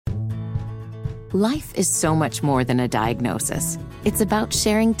Life is so much more than a diagnosis. It's about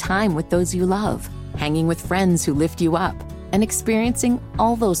sharing time with those you love, hanging with friends who lift you up, and experiencing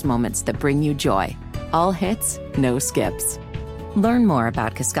all those moments that bring you joy. All hits, no skips. Learn more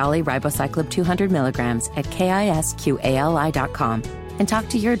about Kisqali Ribociclib 200 milligrams at KISQALI.com and talk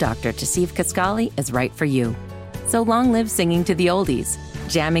to your doctor to see if Kisqali is right for you. So long live singing to the oldies,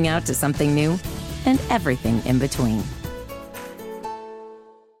 jamming out to something new, and everything in between.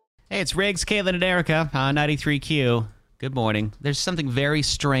 Hey, it's Riggs, Caitlin, and Erica on 93Q. Good morning. There's something very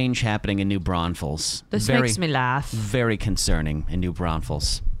strange happening in New Braunfels. This makes me laugh. Very concerning in New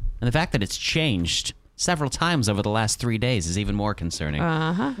Braunfels. And the fact that it's changed several times over the last 3 days is even more concerning.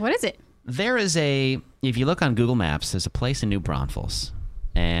 What is it? There is if you look on Google Maps, there's a place in New Braunfels.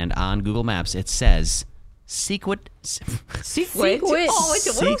 And on Google Maps, it says Secret. Oh, it's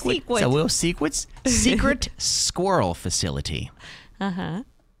a little secret. It's a little secret. Secret Squirrel Facility.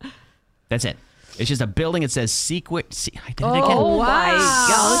 That's it. It's just a building. It says secret. I did it again. Oh,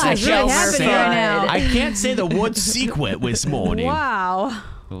 wow. This is really happening right now. I can't say the word secret this morning. Wow.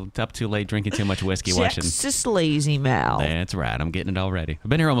 Well, up too late, drinking too much whiskey, watching. Texas lazy Mal. That's right. I'm getting it already. I've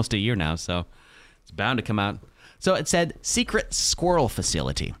been here almost a year now, so it's bound to come out. So it said Secret Squirrel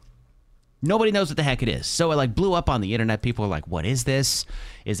Facility. Nobody knows what the heck it is. So it blew up on the internet. People are like, what is this?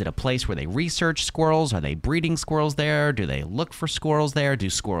 Is it a place where they research squirrels? Are they breeding squirrels there? Do they look for squirrels there? Do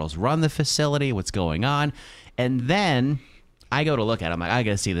squirrels run the facility? What's going on? And then I go to look at it. I'm like, I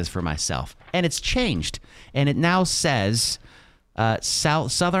got to see this for myself. And it's changed. And it now says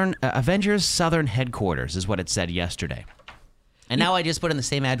Avengers Southern Headquarters is what it said yesterday. And now I just put in the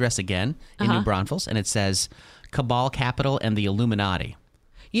same address again in New Braunfels. And it says Cabal Capital and the Illuminati.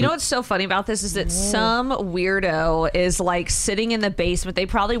 You know what's so funny about this is that some weirdo is sitting in the basement. They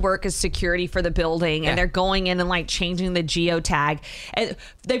probably work as security for the building, and they're going in and changing the geotag. And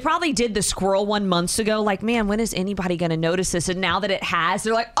they probably did the squirrel one months ago. Man, when is anybody going to notice this? And now that it has,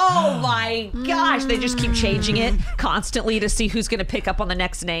 they're like, oh my gosh! They just keep changing it constantly to see who's going to pick up on the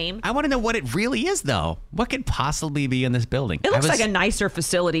next name. I want to know what it really is, though. What could possibly be in this building? It looks like a nicer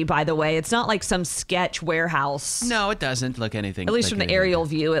facility, by the way. It's not like some sketch warehouse. No, it doesn't look anything. At least from the aerial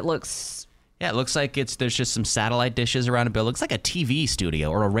view. It looks... Yeah, it looks like there's just some satellite dishes around a building. It looks like a TV studio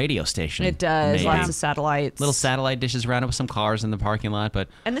or a radio station. It does. Maybe. Lots of satellites. Little satellite dishes around it with some cars in the parking lot.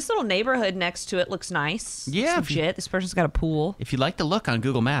 And this little neighborhood next to it looks nice. Yeah. Legit. This person's got a pool. If you'd like to look on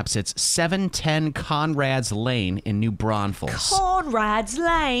Google Maps, it's 710 Conrad's Lane in New Braunfels. Conrad's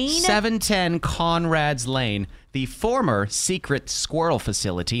Lane? 710 Conrad's Lane. The former secret squirrel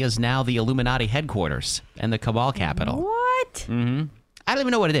facility is now the Illuminati headquarters and the Cabal Capital. What? Mm-hmm. I don't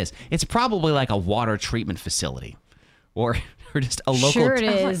even know what it is. It's probably like a water treatment facility, or just a local, sure it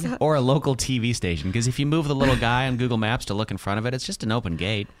is. or a local TV station. Because if you move the little guy on Google Maps to look in front of it, it's just an open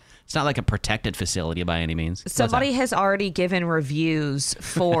gate. It's not like a protected facility by any means. Somebody has already given reviews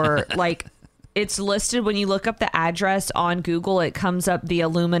for it's listed when you look up the address on Google. It comes up the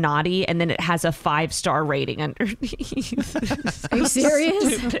Illuminati, and then it has a 5-star rating underneath. Are you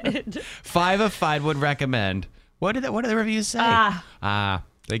serious? Stupid. 5 of 5 would recommend. What do the reviews say?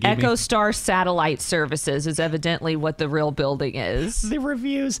 They gave Echo Star Satellite Services is evidently what the real building is. The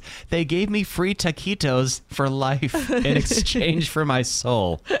reviews. They gave me free taquitos for life in exchange for my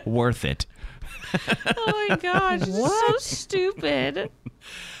soul. Worth it. Oh my gosh. What? So stupid.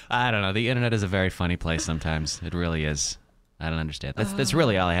 I don't know. The internet is a very funny place sometimes. It really is. I don't understand. That's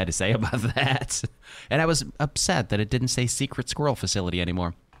really all I had to say about that. And I was upset that it didn't say Secret Squirrel Facility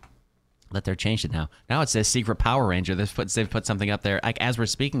anymore. That they're changed it now. Now it says Secret Power Ranger. They've put something up there as we're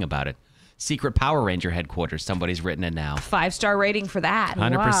speaking about it. Secret Power Ranger headquarters. Somebody's written it now. 5-star rating for that.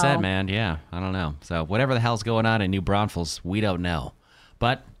 100%, wow. man. Yeah, I don't know. So whatever the hell's going on in New Braunfels, we don't know.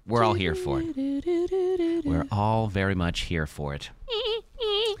 But we're all here for it. We're all very much here for it.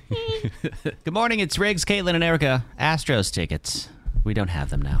 Good morning. It's Riggs, Caitlin, and Erica. Astros tickets. We don't have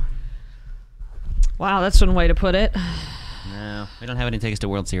them now. Wow, that's one way to put it. No, we don't have any tickets to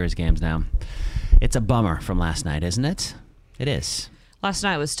World Series games now. It's a bummer from last night, isn't it? It is. Last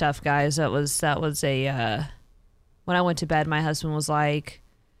night was tough, guys. That was a. When I went to bed, my husband was like,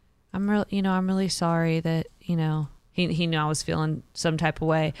 I'm really sorry that he knew I was feeling some type of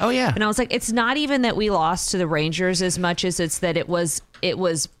way. Oh yeah. And I was like, it's not even that we lost to the Rangers as much as it's that it was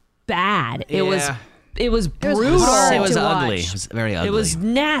bad. Yeah. It was brutal. It was to ugly. watch. It was very ugly. It was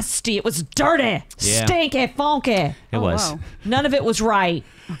nasty. It was dirty. Yeah. Stinky, funky. It was. Wow. None of it was right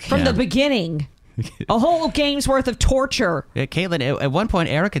from the beginning. A whole game's worth of torture. Yeah, Caitlin, at one point,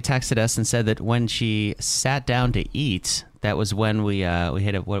 Erica texted us and said that when she sat down to eat, That was when we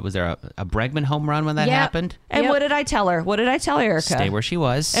hit a, what was there, a Bregman home run when that Yep. happened? And Yep. what did I tell her? What did I tell Erica? Stay where she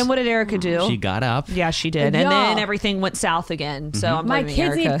was. And what did Erica do? She got up. Yeah, she did. And Y'all. then everything went south again. So I'm My blaming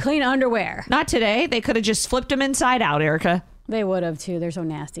kids Erica. need clean underwear. Not today. They could have just flipped them inside out, Erica. They would have too. They're so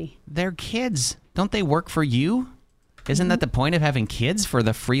nasty. They're kids. Don't they work for you? Isn't that the point of having kids, for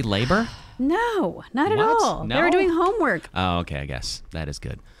the free labor? No, not at What? all. They No? were doing homework. Oh, okay, I guess. That is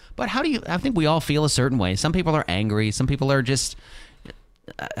good. But I think we all feel a certain way. Some people are angry. Some people are just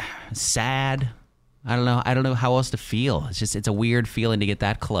sad. I don't know. I don't know how else to feel. It's a weird feeling to get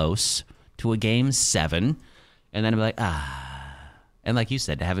that close to a game 7 and then be like, and like you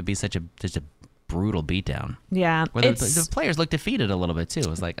said, to have it be such a brutal beatdown. Yeah. Where the players look defeated a little bit too. It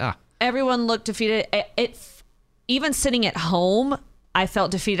was like, Everyone looked defeated. Even sitting at home, I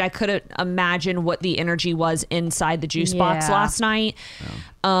felt defeated. I couldn't imagine what the energy was inside the juice box Yeah. last night.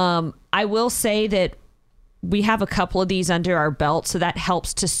 I will say that we have a couple of these under our belt, so that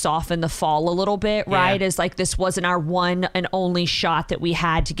helps to soften the fall a little bit, right? Yeah. As like this wasn't our one and only shot that we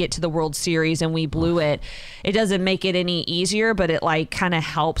had to get to the World Series and we blew it. It doesn't make it any easier, but it like kind of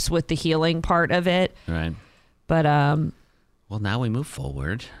helps with the healing part of it. right. But Well, now we move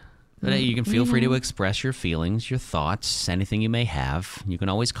forward. But you can feel free to express your feelings, your thoughts, anything you may have. You can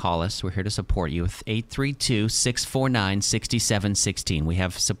always call us. We're here to support you with 832-649-6716. We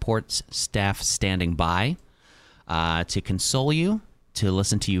have support staff standing by to console you, to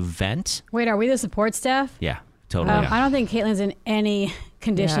listen to you vent. Wait, are we the support staff? Yeah, totally. I don't think Caitlin's in any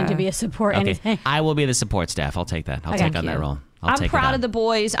condition Yeah. to be a support Okay, anything. I will be the support staff. I'll take that. I'll Okay. take on that role. I'll I'm take it proud on. of the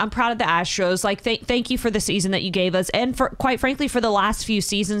boys. I'm proud of the Astros. Like, thank you for the season that you gave us, and for quite frankly for the last few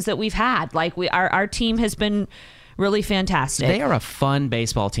seasons that we've had. Like, our team has been really fantastic. They are a fun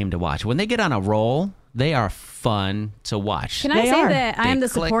baseball team to watch. When they get on a roll, they are fun to watch. Can I They say are. that I am They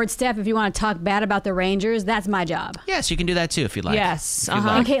the click. support staff? If you want to talk bad about the Rangers, that's my job. Yes, you can do that too if you'd like. Yes, If you'd uh-huh.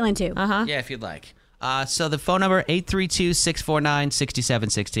 like. And Caitlin too. Yeah, if you'd like. So the phone number,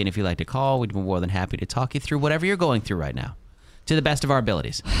 832-649-6716. If you'd like to call, we'd be more than happy to talk you through whatever you're going through right now, to the best of our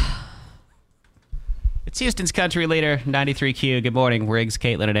abilities. It's Houston's country leader, 93Q. Good morning, Riggs,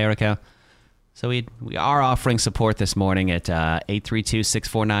 Caitlin, and Erica. So we are offering support this morning at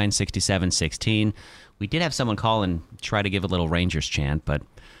 832-649-6716. We did have someone call and try to give a little Rangers chant, but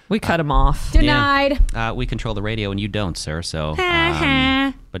we cut them off. Denied. we control the radio and you don't, sir. So,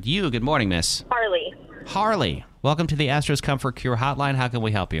 but you, good morning, miss. Harley. Harley, welcome to the Astros Comfort Cure Hotline. How can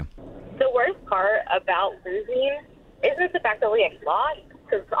we help you? The worst part about losing isn't the fact that we lost,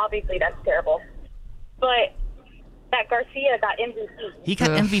 because obviously that's terrible, but that Garcia got MVP. He got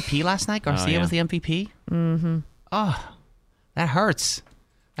MVP last night. Garcia yeah. was the MVP. Mm-hmm. Oh, that hurts.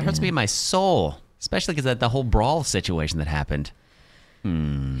 That hurts me in my soul, especially because of the whole brawl situation that happened.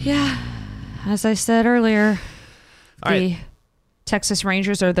 Yeah, as I said earlier, All the right. Texas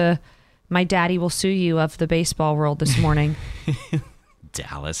Rangers are the "my daddy will sue you" of the baseball world this morning.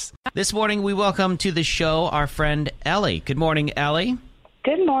 Dallas. This morning, we welcome to the show our friend Ellie. Good morning, Ellie.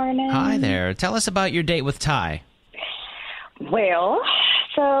 Good morning. Hi there. Tell us about your date with Ty. Well,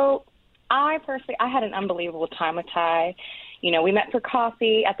 so I had an unbelievable time with Ty. You know, we met for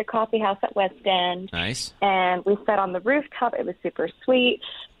coffee at the coffee house at West End. Nice. And we sat on the rooftop. It was super sweet.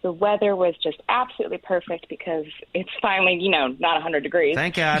 The weather was just absolutely perfect because it's finally, not 100 degrees.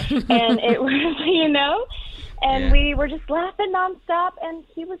 Thank God. And it was, and Yeah. we were just laughing nonstop, and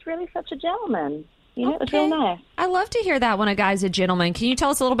he was really such a gentleman. It was real nice. I love to hear that when a guy's a gentleman. Can you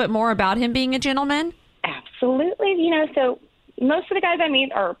tell us a little bit more about him being a gentleman? Absolutely. So most of the guys I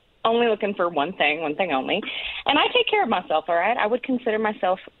meet are only looking for one thing only. And I take care of myself, all right? I would consider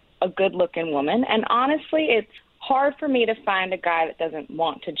myself a good-looking woman. And honestly, it's hard for me to find a guy that doesn't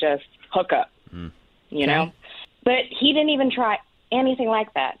want to just hook up, you know? But he didn't even try anything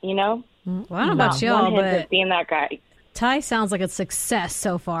like that, Well, I don't know about y'all, One hint but of being that guy. Ty sounds like a success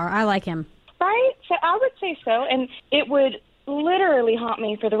so far. I like him. Right? So I would say so. And it would literally haunt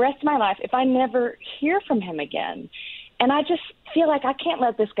me for the rest of my life if I never hear from him again. And I just feel like I can't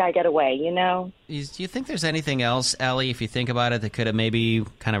let this guy get away, Do you think there's anything else, Ellie, if you think about it, that could have maybe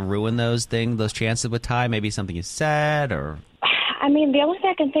kind of ruined those chances with Ty? Maybe something you said or... I mean, the only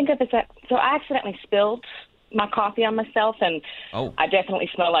thing I can think of is that, so I accidentally spilled my coffee on myself, and I definitely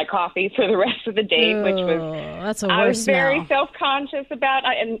smell like coffee for the rest of the date, which was... That's a I worse was very smell. self-conscious about,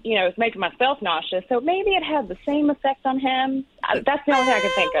 and it's making myself nauseous. So maybe it had the same effect on him. That's the only thing I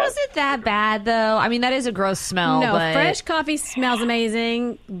can think of. Was it that bad, though? I mean, that is a gross smell. No, but... fresh coffee smells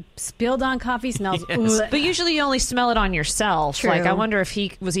amazing. Spilled on coffee smells. Yes. But usually you only smell it on yourself. True. Like, I wonder if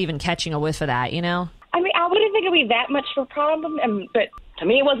he was even catching a whiff of that, I mean, I wouldn't think it would be that much of a problem, but to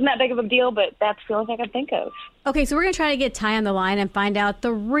me, it wasn't that big of a deal, but that's the only thing I can think of. Okay, so we're going to try to get Ty on the line and find out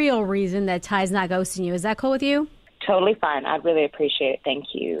the real reason that Ty's not ghosting you. Is that cool with you? Totally fine. I'd really appreciate it. Thank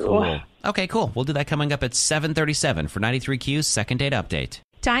you. Cool. Okay, cool. We'll do that coming up at 7:37 for 93Q's second date update.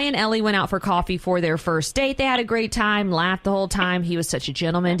 Ty and Ellie went out for coffee for their first date. They had a great time, laughed the whole time. He was such a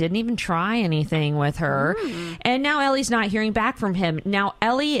gentleman, didn't even try anything with her. And now Ellie's not hearing back from him. Now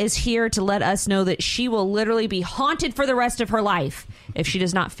Ellie is here to let us know that she will literally be haunted for the rest of her life if she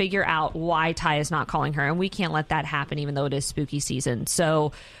does not figure out why Ty is not calling her. And we can't let that happen even though it is spooky season.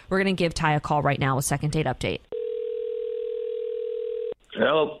 So we're going to give Ty a call right now with second date update.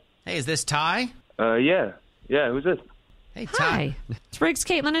 Hello. Hey, is this Ty? Yeah. Who's this? Hey, Ty. Hi. It's Riggs,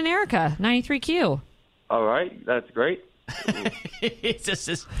 Caitlin, and Erica, 93Q. All right, that's great. It's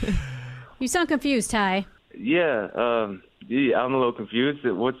just You sound confused, Ty. Yeah. I'm a little confused.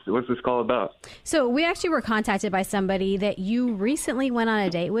 What's this call about? So we actually were contacted by somebody that you recently went on a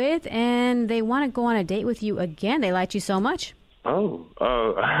date with, and they want to go on a date with you again. They liked you so much. Oh,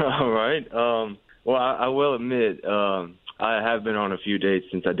 all right. Well, I will admit, I have been on a few dates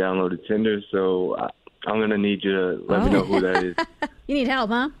since I downloaded Tinder, so I'm going to need you to let me know who that is. You need help,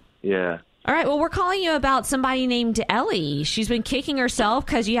 huh? Yeah. All right, well, we're calling you about somebody named Ellie. She's been kicking herself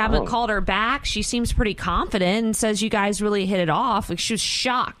because you haven't called her back. She seems pretty confident and says you guys really hit it off. Like, she was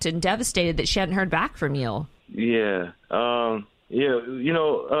shocked and devastated that she hadn't heard back from you. Yeah.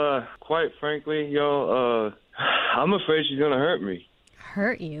 Quite frankly, I'm afraid she's going to hurt me.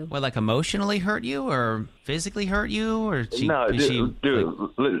 Hurt you? Well, like emotionally hurt you or physically hurt you? Or Listen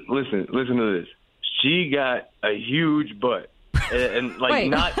to this. She got a huge butt. And like Wait,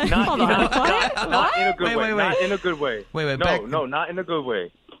 not hold on. not in a good way. Wait. Not in a good way. Wait, No, not in a good way.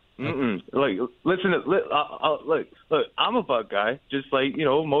 Like, listen. Look. I'm a butt guy, just like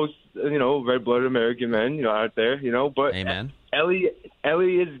most red-blooded American men, out there, But Amen. Ellie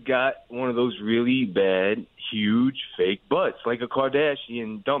has got one of those really bad, huge fake butts, like a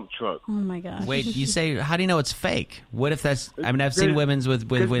Kardashian dump truck. Oh my gosh. Wait, you say, how do you know it's fake? What if that's, I mean, I've seen women's with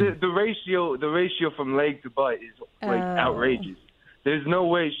the ratio from leg to butt is like outrageous. There's no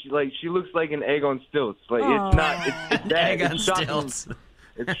way she looks like an egg on stilts. Like it's not. It's bad. egg on It's shocking. stilts.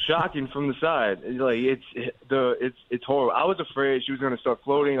 It's shocking from the side. It's horrible. I was afraid she was going to start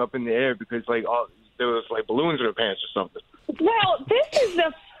floating up in the air because there was like balloons in her pants or something. Well, this is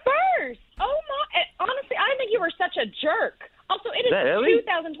the first. Oh, my. Honestly, I think you were such a jerk. Also, it is that Ellie?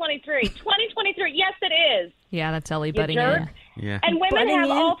 2023. 2023. Yes, it is. Yeah, that's Ellie You butting jerk. in. Yeah. And women Butting have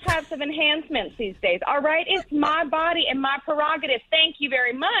in. all types of enhancements these days, all right? It's my body and my prerogative. Thank you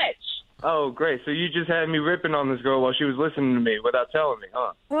very much. Oh, great. So you just had me ripping on this girl while she was listening to me without telling me,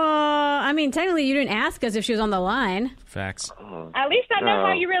 huh? Well, I mean, technically you didn't ask us if she was on the line. Facts. At least I know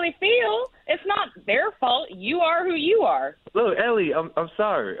how you really feel. It's not their fault. You are who you are. Look, Ellie, I'm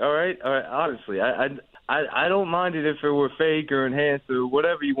sorry, all right? Honestly, I don't mind it if it were fake or enhanced or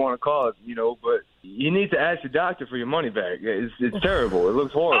whatever you want to call it, but you need to ask your doctor for your money back. It's terrible. It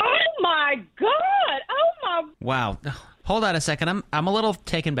looks horrible. Oh, my God. Oh, my. Wow. Hold on a second. I'm a little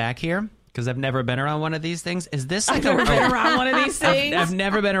taken back here because I've never been around one of these things. Is this like I've never been around one of these things. I've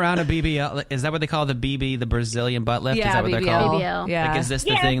never been around a BBL. Is that what they call the BB, the Brazilian butt lift? Is that what they're called? BBL. Yeah. Like, is this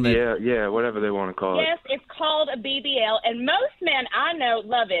the Yes. thing that? Yeah, whatever they want to call it. Yes, it's called a BBL, and most men I know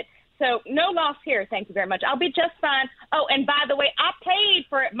love it. So no loss here. Thank you very much. I'll be just fine. Oh, and by the way, I paid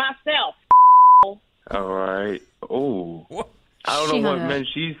for it myself. All right. Oh. I don't She know what hung up. men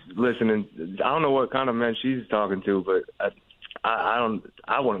she's listening. I don't know what kind of men she's talking to, but I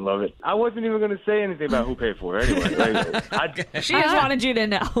wouldn't love it. I wasn't even going to say anything about who paid for it anyway. She just wanted you to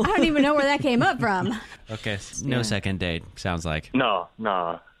know. I don't even know where that came up from. Okay, no second date. Sounds like. No.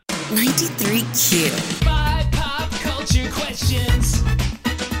 93Q. 5 pop culture questions.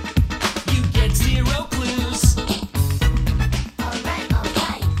 You get 0 clues.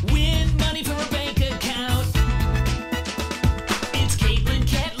 Win money from a bank account. It's Caitlin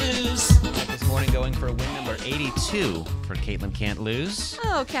Can't Lose. This morning going for a win number 82 for Caitlin Can't Lose.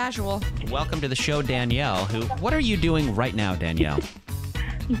 Oh, casual. Welcome to the show, Danielle. What are you doing right now, Danielle?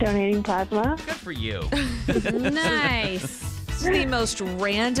 Donating plasma. Good for you. Nice. This is the most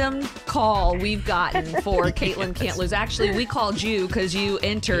random call we've gotten for Caitlin Can't Lose. Actually, we called you because you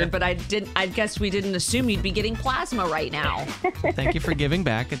entered, but I guess we didn't assume you'd be getting plasma right now. Thank you for giving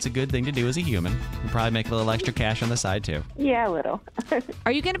back. It's a good thing to do as a human. You probably make a little extra cash on the side, too. Yeah, a little.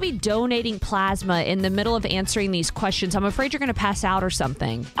 Are you going to be donating plasma in the middle of answering these questions? I'm afraid you're going to pass out or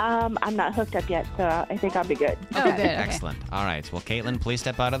something. I'm not hooked up yet, so I think I'll be good. Oh, good. Okay. Excellent. All right. Well, Caitlin, please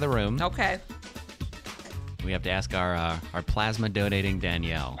step out of the room. Okay. We have to ask our plasma donating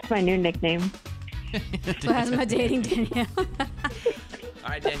Danielle. That's my new nickname. Plasma dating Danielle.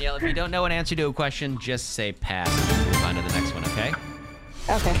 right, Danielle, if you don't know an answer to a question, just say pass. We'll move on to the next one, okay?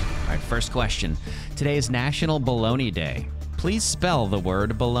 Okay. All right, first question. Today is National Bologna Day. Please spell the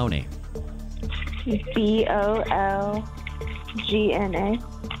word bologna. BOLGNA.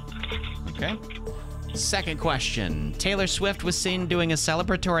 Okay. Second question. Taylor Swift was seen doing a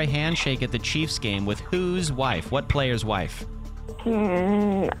celebratory handshake at the Chiefs game with whose wife? What player's wife?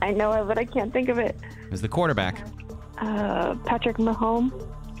 I know it, but I can't think of it. It was the quarterback. Patrick Mahomes.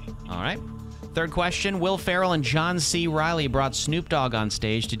 All right. Third question. Will Ferrell and John C. Reilly brought Snoop Dogg on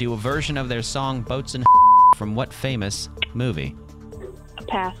stage to do a version of their song Boats and from what famous movie?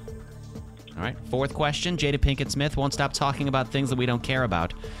 Pass. All right. Fourth question. Jada Pinkett Smith won't stop talking about things that we don't care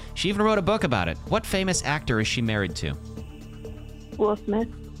about. She even wrote a book about it. What famous actor is she married to? Will Smith.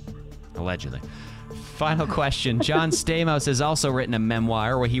 Allegedly. Final question. John Stamos has also written a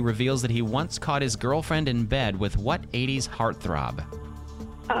memoir where he reveals that he once caught his girlfriend in bed with what 80s heartthrob?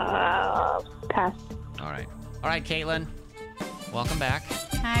 Pass. All right. All right, Caitlin. Welcome back.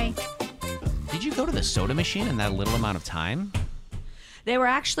 Hi. Did you go to the soda machine in that little amount of time? They were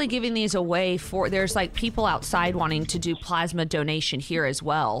actually giving these away there's like people outside wanting to do plasma donation here as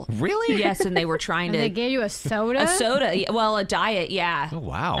well. Really? Yes, and they were trying And they to. gave you a soda? A soda, well, a diet, yeah. Oh,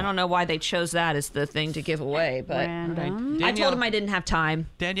 wow. I don't know why they chose that as the thing to give away, but Random. I told them I didn't have time.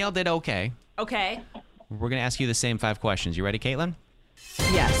 Danielle did okay. Okay. We're going to ask you the same 5 questions. You ready, Caitlin?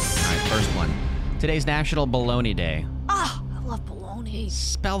 Yes. All right, first one. Today's National Bologna Day. Oh, I love bologna.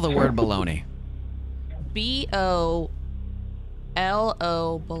 Spell the word bologna. BOLOGNA.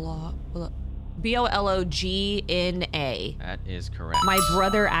 That is correct. My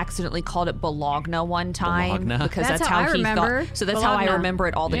brother accidentally called it Bologna one time Bologna? because That's that's how I he remember. thought. So that's how I Bologna. remember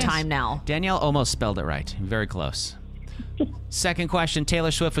it all the Yes. time now. Danielle almost spelled it right. Very close. Second question.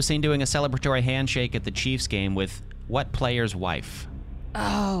 Taylor Swift was seen doing a celebratory handshake at the Chiefs game with what player's wife?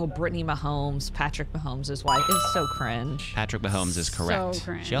 Oh, Brittany Mahomes, Patrick Mahomes' wife. It's so cringe. Patrick Mahomes is correct. So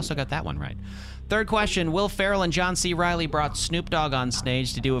cringe. She also got that one right. Third question. Will Ferrell and John C. Reilly brought Snoop Dogg on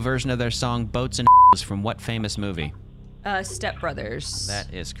stage to do a version of their song Boats and from what famous movie? Step Brothers.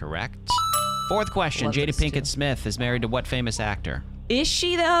 That is correct. Fourth question. Love Jada those Pinkett two. Smith is married to what famous actor? Is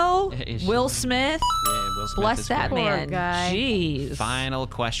she though? Is she? Will Smith. Yeah, Will Smith Bless is that correct. man. guy. Jeez. Final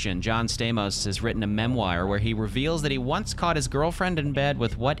question. John Stamos has written a memoir where he reveals that he once caught his girlfriend in bed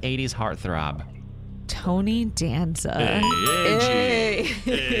with what 80s heartthrob? Tony Danza.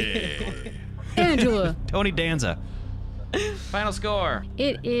 Angela. Tony Danza. Final score.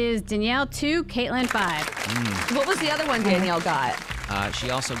 It is Danielle 2, Caitlin 5. What was the other one Danielle got? She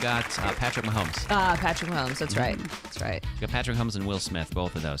also got Patrick Mahomes. Patrick Mahomes. That's right. That's right. She got Patrick Mahomes and Will Smith,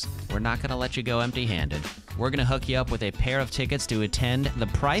 both of those. We're not going to let you go empty-handed. We're going to hook you up with a pair of tickets to attend The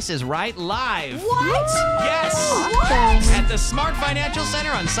Price is Right live. What? Yes! At the Smart Financial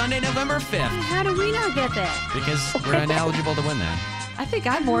Center on Sunday, November 5th. How do we not get that? Because we're ineligible to win that. I think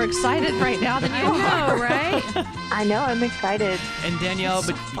I'm more excited right now than you I are. know, right? I know. I'm excited. And Danielle,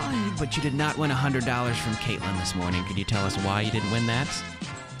 but you did not win $100 from Caitlin this morning. Could you tell us why you didn't win that?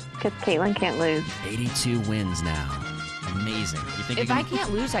 Because Caitlin can't lose. 82 wins now. Amazing. You think If you I can,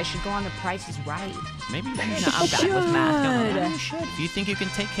 can't lose, I should go on The Price is Right. maybe you No, should. I'm bad with math. No, you should. If you think you can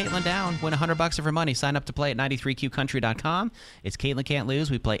take Caitlin down, win $100 of her money, sign up to play at 93QCountry.com. It's Caitlin Can't Lose.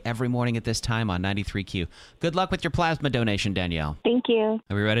 We play every morning at this time on 93Q. Good luck with your plasma donation, Danielle. Thank you.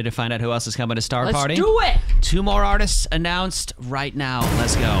 Are we ready to find out who else is coming to Star Let's Party? do it. 2 more artists announced right now.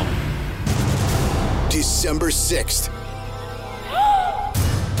 Let's go. December 6th.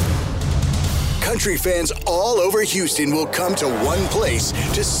 Country fans all over Houston will come to one place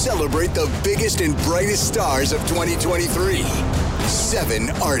to celebrate the biggest and brightest stars of 2023. 7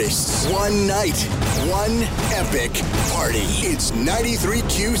 artists, 1 night, 1 epic party. It's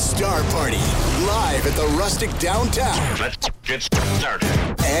 93Q Star Party, live at the Rustic downtown. Let's get started.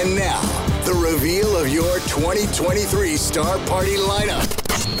 And now, the reveal of your 2023 Star Party lineup.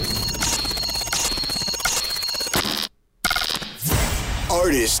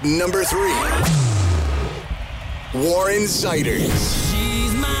 Artist number 3, Warren Ziders.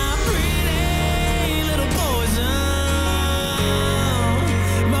 She's my pretty little poison.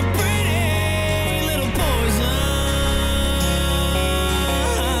 My pretty little poison.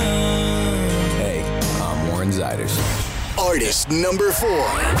 Hey, I'm Warren Ziders. Artist number 4,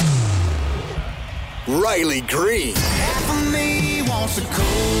 Riley Green. Half of me wants a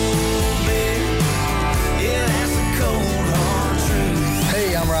cold beer. Yeah, that's a cold hard truth.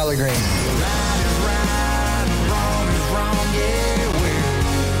 Hey, I'm Riley Green. Right is right, wrong is wrong. Yeah, we're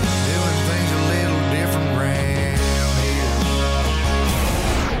doing things a little different round here.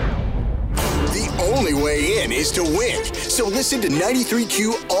 The only way in is to win. So So listen to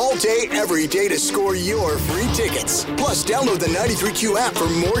 93Q all day, every day to score your free tickets. Plus, download the 93Q app for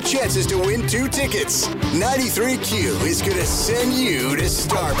more chances to win 2 tickets. 93Q is going to send you to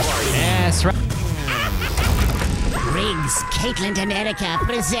Star Party. Yes, right. Riggs, Caitlin, and Erica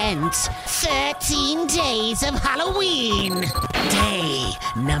present 13 Days of Halloween. Day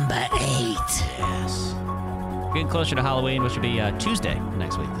number 8. Yes. Getting closer to Halloween, which will be Tuesday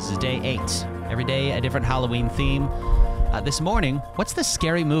next week. This is day 8. Every day, a different Halloween theme. This morning, what's the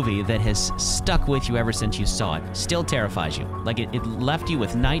scary movie that has stuck with you ever since you saw it? Still terrifies you? Like it left you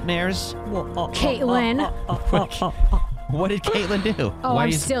with nightmares? Caitlin. What did Caitlin do? Oh, Why I'm are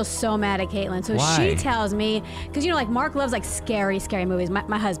you- still so mad at Caitlin. So Why? she tells me, because, like Mark loves like scary movies.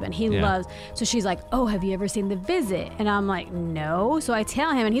 My husband, he Yeah. loves. So she's like, oh, have you ever seen The Visit? And I'm like, no. So I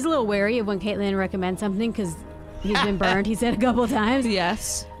tell him, and he's a little wary of when Caitlin recommends something because he's been burned, he said a couple of times.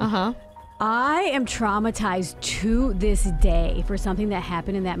 Yes. Uh-huh. I am traumatized to this day for something that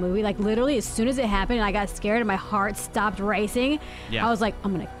happened in that movie. Like literally as soon as it happened and I got scared and my heart stopped racing, Yeah. I was like,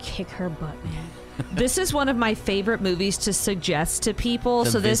 I'm going to kick her butt, man. This is one of my favorite movies to suggest to people.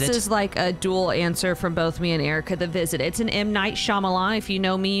 The So this Visit? is like a dual answer from both me and Erica. The Visit. It's an M. Night Shyamalan. If you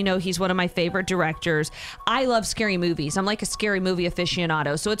know me, you know he's one of my favorite directors. I love scary movies. I'm like a scary movie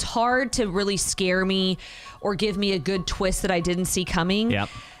aficionado. So it's hard to really scare me or give me a good twist that I didn't see coming. Yep.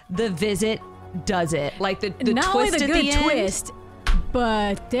 The Visit does it. Like the Not twist only the at good the end. twist,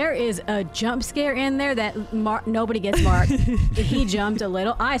 but there is a jump scare in there that nobody gets marked. He jumped a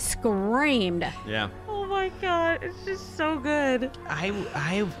little. I screamed. Yeah. Oh my God. It's just so good.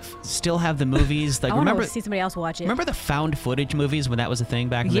 I still have the movies. Like I want remember to see somebody else watch it. Remember the found footage movies when that was a thing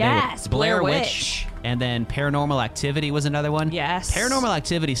back in the day? Yes, Blair Witch. And then Paranormal Activity was another one. Yes. Paranormal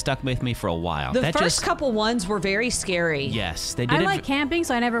Activity stuck with me for a while. The first couple ones were very scary. Yes, they did I it. like camping,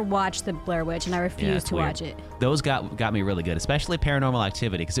 so I never watched the Blair Witch, and I Yeah, refuse it's to weird. watch it. Those got me really good, especially Paranormal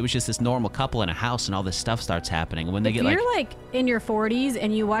Activity, because it was just this normal couple in a house, and all this stuff starts happening. And when they If get you're like in your 40s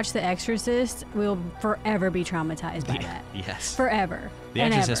and you watch The Exorcist, we'll forever be traumatized by that. yes, Forever. The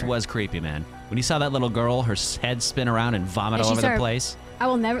and Exorcist ever. was creepy, man. When you saw that little girl, her head spin around and vomit And all she over started- the place. I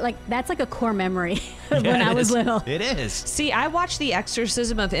will never that's like a core memory of Yeah, when it I was is. little. It is. See, I watched The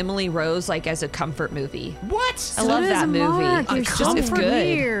Exorcism of Emily Rose like as a comfort movie. What? I love that movie. Mark, you're It's so just good.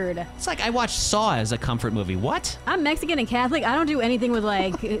 weird. It's like I watched Saw as a comfort movie. What? I'm Mexican and Catholic. I don't do anything with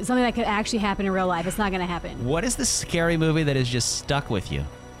like something that could actually happen in real life. It's not going to happen. What is the scary movie that has just stuck with you?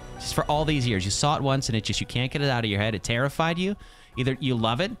 Just for all these years. You saw it once and you can't get it out of your head. It terrified you. Either you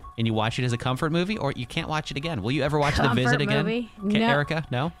love it and you watch it as a comfort movie, or you can't watch it again. Will you ever watch The Comfort Visit again? movie? Okay, No. Erica?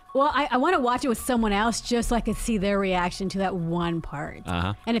 No? Well, I want to watch it with someone else just so I could see their reaction to that one part.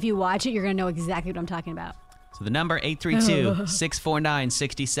 Uh-huh. And if you watch it, you're going to know exactly what I'm talking about. So the number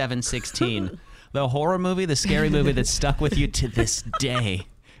 832-649-6716. The horror movie, the scary movie that stuck with you to this day.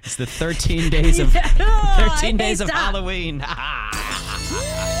 It's the 13 days of 13 days of Halloween.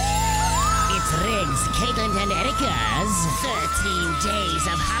 It's Riggs, Caitlin, and Erica's 13 Days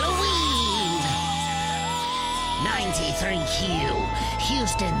of Halloween. 93Q,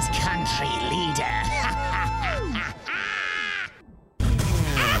 Houston's country leader.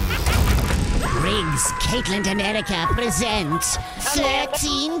 Riggs, Caitlin, and Erica present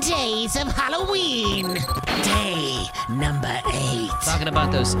 13 Days of Halloween. Day number 8. Talking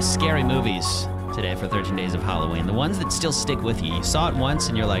about those scary movies today for 13 Days of Halloween. The ones that still stick with you. You saw it once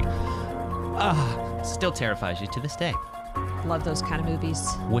and you're like, it still terrifies you to this day. Love those kind of movies.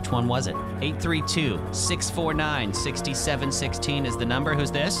 Which one was it? 832-649-6716 is the number.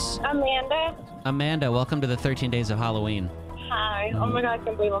 Who's this? Amanda. Amanda, welcome to the 13 Days of Halloween. Hi. Oh my God, I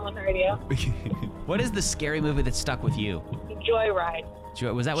can't believe I'm on the radio. What is the scary movie that stuck with you? Joyride.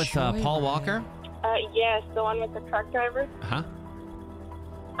 Was that with Paul Walker? Yes, the one with the truck driver. Huh?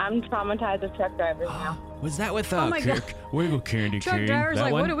 I'm traumatized of truck drivers now. Was that with Oh my God. Wiggle Candy Truck Cane? driver's That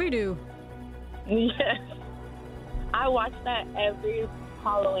like, one? what do we do? Yes. I watch that every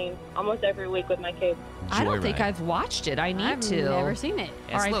Halloween, almost every week with my kids. I don't think Joyride. I've watched it. I need I've to. never seen it.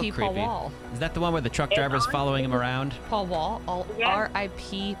 Yeah, it's a little R.I.P. Paul creepy. Wall. Is that the one where the truck driver's following him around? Paul Wall. Yeah.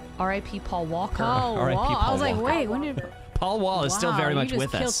 R.I.P. Paul Walker. Oh, R.I.P. wow. I Paul was like, Walker. wait, when did... Paul Wall is still Wow, very much you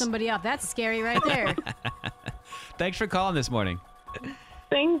with just killed us. somebody off. That's scary right there. Thanks for calling this morning.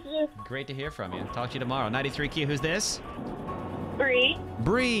 Thank you. Great to hear from you. Talk to you tomorrow. 93Q, who's this? Bree.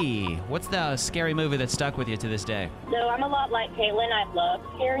 Bree. What's the scary movie that stuck with you to this day? So I'm a lot like Caitlin. I love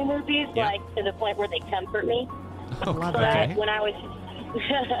scary movies, Yeah. like to the point where they comfort me. Love But that. when I was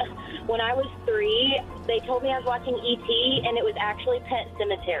when I was 3, they told me I was watching E.T. and it was actually Pet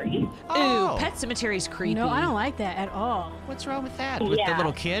Cemetery. Ooh, Pet Cemetery's creepy. No, I don't like that at all. What's wrong with that? With the Yeah.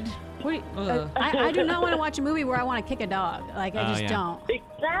 little kid? I do not want to watch a movie where I want to kick a dog. Like, I just don't.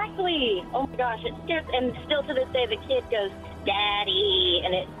 Exactly. Oh my gosh, it scares. And still to this day, the kid goes, "Daddy,"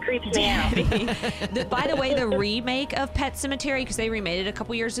 and it creeps me out. By the way, the remake of Pet Sematary, because they remade it a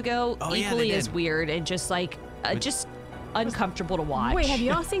couple years ago, equally as weird and just like just uncomfortable to watch. Wait, have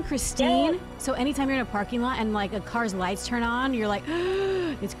you all seen Christine? So anytime you're in a parking lot and like a car's lights turn on, you're like,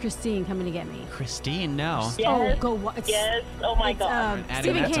 it's Christine coming to get me. Christine, no. Yes. Oh, go watch. Yes. Oh my God.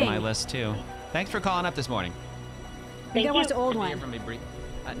 Adding Stephen that King. to my list too. Thanks for calling up this morning. You gotta watch the old Good to hear one. from me, Bree.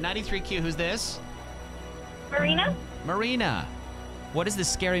 93Q, who's this? Marina? Marina. What is the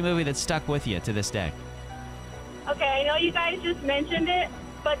scary movie that stuck with you to this day? Okay, I know you guys just mentioned it,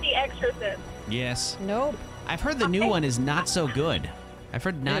 but The Exorcist. Yes. Nope. I've heard the new one is not so good. I've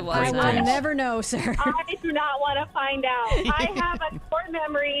heard not great I will things. never know, sir. I do not want to find out. I have a core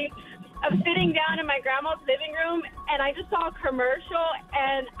memory of sitting down in my grandma's living room, and I just saw a commercial,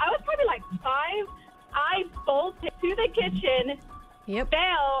 and I was probably like 5. I bolted to the kitchen,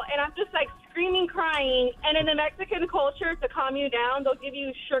 fell, and I'm just like screaming, crying. And in the Mexican culture, to calm you down, they'll give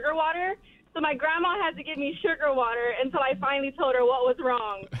you sugar water. So my grandma had to give me sugar water until I finally told her what was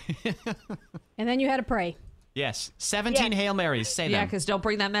wrong. And then you had to pray. Yes. 17 Hail Marys. Say Yeah, them. because don't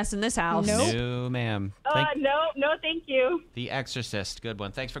bring that mess in this house. No, ma'am. No, thank you. The Exorcist. Good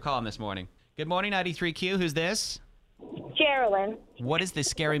one. Thanks for calling this morning. Good morning, 93Q. Who's this? Geraldine. What is the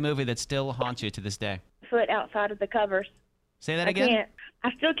scary movie that still haunts you to this day? Foot outside of the covers. Say that again?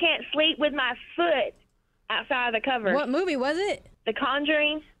 I still can't sleep with my foot outside of the covers. What movie was it? The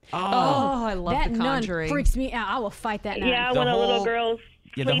Conjuring. Oh, I love that The Conjuring. nun freaks me out. I will fight that nun. Yeah, when a little girl's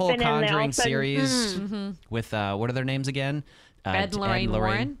Yeah, the whole sleeping and Conjuring all of a sudden- series with, what are their names again? Ed and Lorraine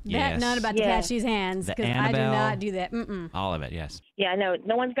Warren? Yes. That nun about to catch these hands, The because I do Annabelle. not do that. Mm-mm. All of it, yes. Yeah, no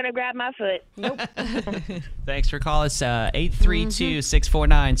one's going to grab my foot. Nope. Thanks for calling us.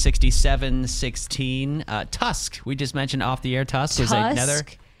 832-649-6716. Tusk. We just mentioned off the air. Tusk is another.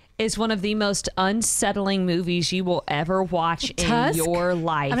 Tusk is one of the most unsettling movies you will ever watch Tusk? in your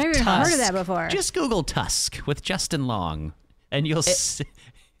life. I've never even heard of that before. Just Google Tusk with Justin Long, and you'll see.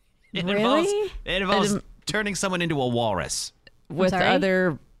 It Really? involves turning someone into a walrus. With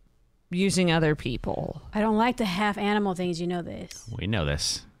sorry? using other people. I don't like the half animal things. You know this. We know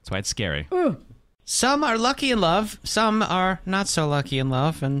this. That's why it's scary. Some are lucky in love. Some are not so lucky in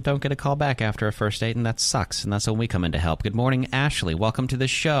love and don't get a call back after a first date, and that sucks. And that's when we come in to help. Good morning, Ashley. Welcome to the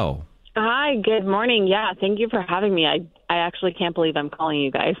show. Hi, good morning. Yeah, thank you for having me. I actually can't believe I'm calling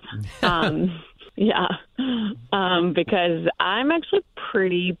you guys. Because I'm actually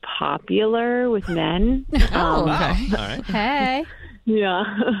pretty popular with men. Okay. All right. Hey. Yeah.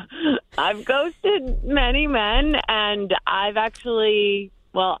 I've ghosted many men, and I've actually,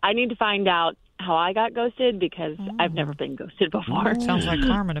 I need to find out how I got ghosted because I've never been ghosted before. Sounds like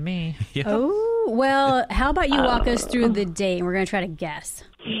karma to me. Yeah. Oh, well, how about you walk us through the date, and we're going to try to guess.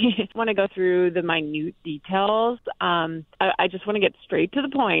 I want to go through the minute details. I just want to get straight to the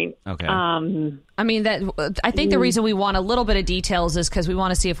point. Okay. I mean, I think the reason we want a little bit of details is because we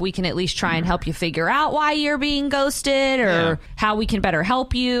want to see if we can at least try and help you figure out why you're being ghosted or how we can better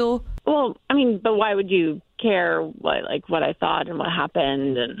help you. Well, I mean, but why would you care what I thought and what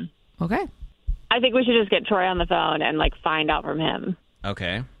happened? And Okay. I think we should just get Troy on the phone and find out from him.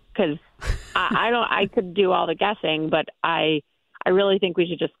 Okay. Because I could do all the guessing, but I really think we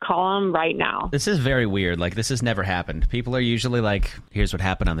should just call him right now. This is very weird. This has never happened. People are usually like, here's what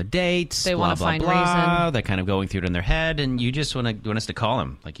happened on the date. They blah, wanna blah, find blah. reason. They're kind of going through it in their head, and you just want us to call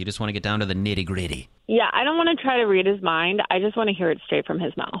him. You just want to get down to the nitty gritty. Yeah, I don't want to try to read his mind. I just want to hear it straight from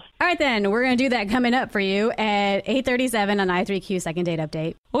his mouth. All right, then. We're going to do that coming up for you at 8:37 on I3Q Second Date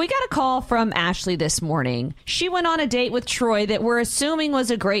Update. Well, we got a call from Ashley this morning. She went on a date with Troy that we're assuming was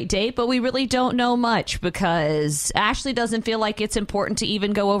a great date, but we really don't know much because Ashley doesn't feel like it's important to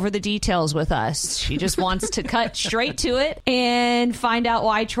even go over the details with us. She just wants to cut straight to it and find out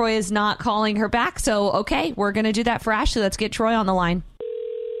why Troy is not calling her back. So, okay, we're going to do that for Ashley. Let's get Troy on the line.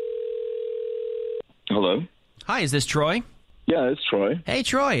 Hello. Hi, is this Troy? Yeah, it's Troy. Hey,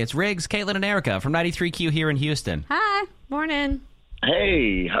 Troy. It's Riggs, Caitlin, and Erica from 93Q here in Houston. Hi. Morning.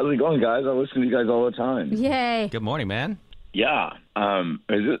 Hey, how's it going, guys? I listen to you guys all the time. Yay. Good morning, man. Yeah.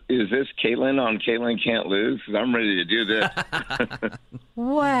 Is this Caitlin on Caitlin Can't Lose? Because I'm ready to do this.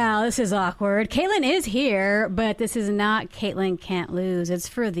 Wow, this is awkward. Caitlin is here, but this is not Caitlin Can't Lose. It's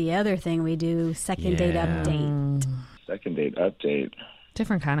for the other thing we do, Second Date Update. Second Date Update.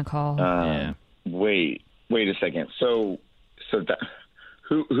 Different kind of call. Yeah. Wait a second. So that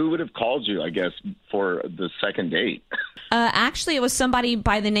Who would have called you, I guess, for the second date? Actually, it was somebody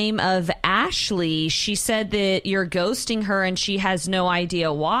by the name of Ashley. She said that you're ghosting her and she has no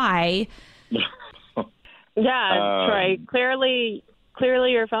idea why. Yeah, Troy, clearly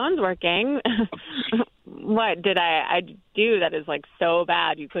your phone's working. What did I do that is like so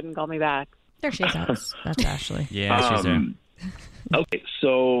bad you couldn't call me back? There she is. That's Ashley. Yeah, she's there. Okay,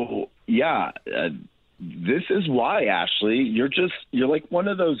 so yeah, this is why, Ashley. You're like one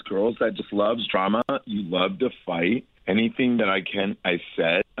of those girls that just loves drama. You love to fight. Anything that I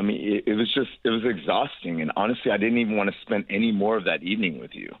said. I mean, it was exhausting, and honestly, I didn't even want to spend any more of that evening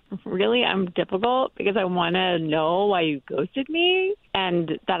with you. Really, I'm difficult because I want to know why you ghosted me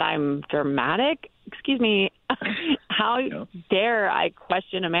and that I'm dramatic. Excuse me. How dare I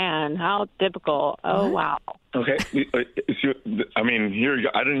question a man? How difficult. Oh, wow. Okay. I mean, here,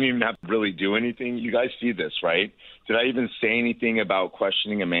 I didn't even have to really do anything. You guys see this, right? Did I even say anything about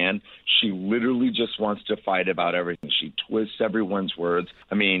questioning a man? She literally just wants to fight about everything. She twists everyone's words.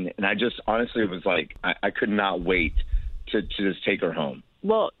 I mean, and I just honestly was like, I could not wait to just take her home.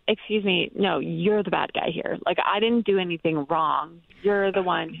 Well, excuse me. No, you're the bad guy here. Like, I didn't do anything wrong. You're the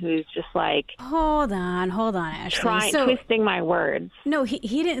one who's just like... Hold on, Ashley. Twisting my words. No,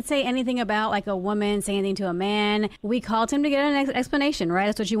 he didn't say anything about, like, a woman saying anything to a man. We called him to get an explanation, right?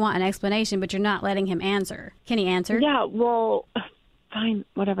 That's what you want, an explanation, but you're not letting him answer. Can he answer? Yeah, well... Fine,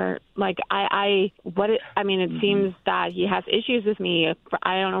 whatever. Like, it seems that he has issues with me.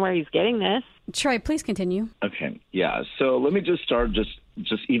 I don't know where he's getting this. Troy, please continue. Okay, yeah. So let me just start just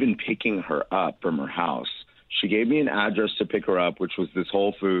even picking her up from her house. She gave me an address to pick her up, which was this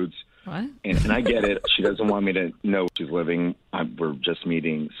Whole Foods. What? And I get it. She doesn't want me to know where she's living. We're just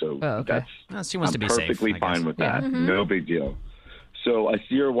meeting, so She wants to be safe. Perfectly fine with that. Mm-hmm. No big deal. So I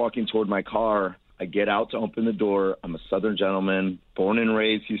see her walking toward my car. I get out to open the door. I'm a Southern gentleman, born and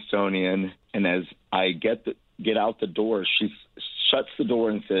raised Houstonian. And as I get out the door, she shuts the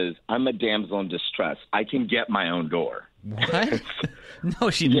door and says, "I'm a damsel in distress. I can get my own door." What? No,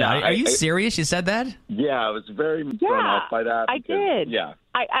 she did not. Are you serious? She said that? Yeah, I was very thrown off by that. I did. Yeah.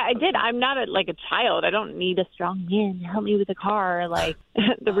 I did. I'm not like a child. I don't need a strong man to help me with a car. Like,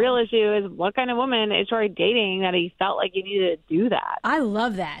 the real issue is what kind of woman is Troy dating that he felt like he needed to do that? I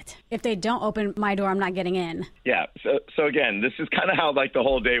love that. If they don't open my door, I'm not getting in. Yeah. So again, this is kind of how like the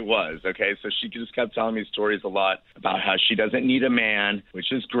whole day was. Okay. So she just kept telling me stories a lot about how she doesn't need a man,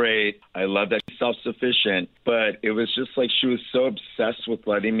 which is great. I love that she's self-sufficient, but it was just like she was so obsessed with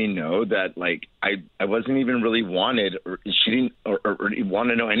letting me know that like I wasn't even really wanted, or she didn't or want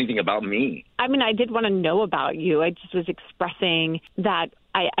to know anything about me. I mean, I did want to know about you. I just was expressing that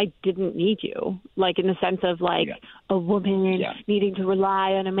I didn't need you, like in the sense of like a woman needing to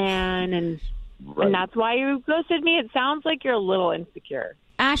rely on a man, and that's why you ghosted me. It sounds like you're a little insecure.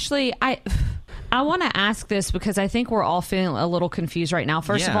 Ashley, I want to ask this because I think we're all feeling a little confused right now.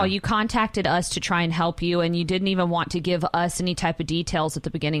 First of all, you contacted us to try and help you, and you didn't even want to give us any type of details at the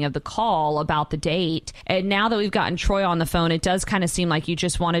beginning of the call about the date. And now that we've gotten Troy on the phone, it does kind of seem like you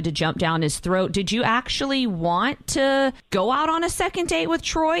just wanted to jump down his throat. Did you actually want to go out on a second date with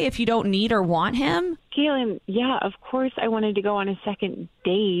Troy if you don't need or want him? Kaylin, yeah, of course I wanted to go on a second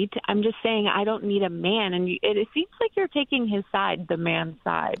date. I'm just saying I don't need a man. And it seems like you're taking his side, the man's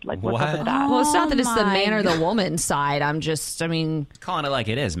side. Like, what's up with that? Well, it's not that it's the man or the woman's side. Calling it like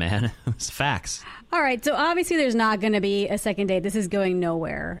it is, man. It's facts. All right, so obviously there's not going to be a second date. This is going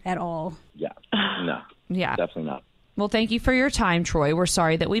nowhere at all. Yeah, no. Yeah. Definitely not. Well, thank you for your time, Troy. We're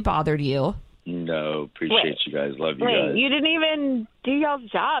sorry that we bothered you. No, appreciate you guys. Love you guys. You didn't even do y'all's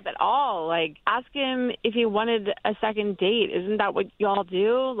job at all. Like, ask him if he wanted a second date. Isn't that what y'all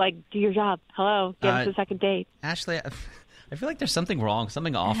do? Like, do your job. Hello, give us a second date. Ashley, I feel like there's something wrong,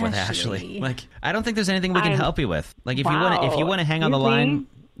 something off with Ashley. Like, I don't think there's anything we can help you with. Like, if you want to hang on the line,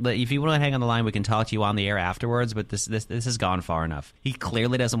 if you want to hang on the line, we can talk to you on the air afterwards. But this has gone far enough. He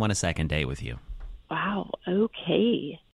clearly doesn't want a second date with you. Wow. Okay.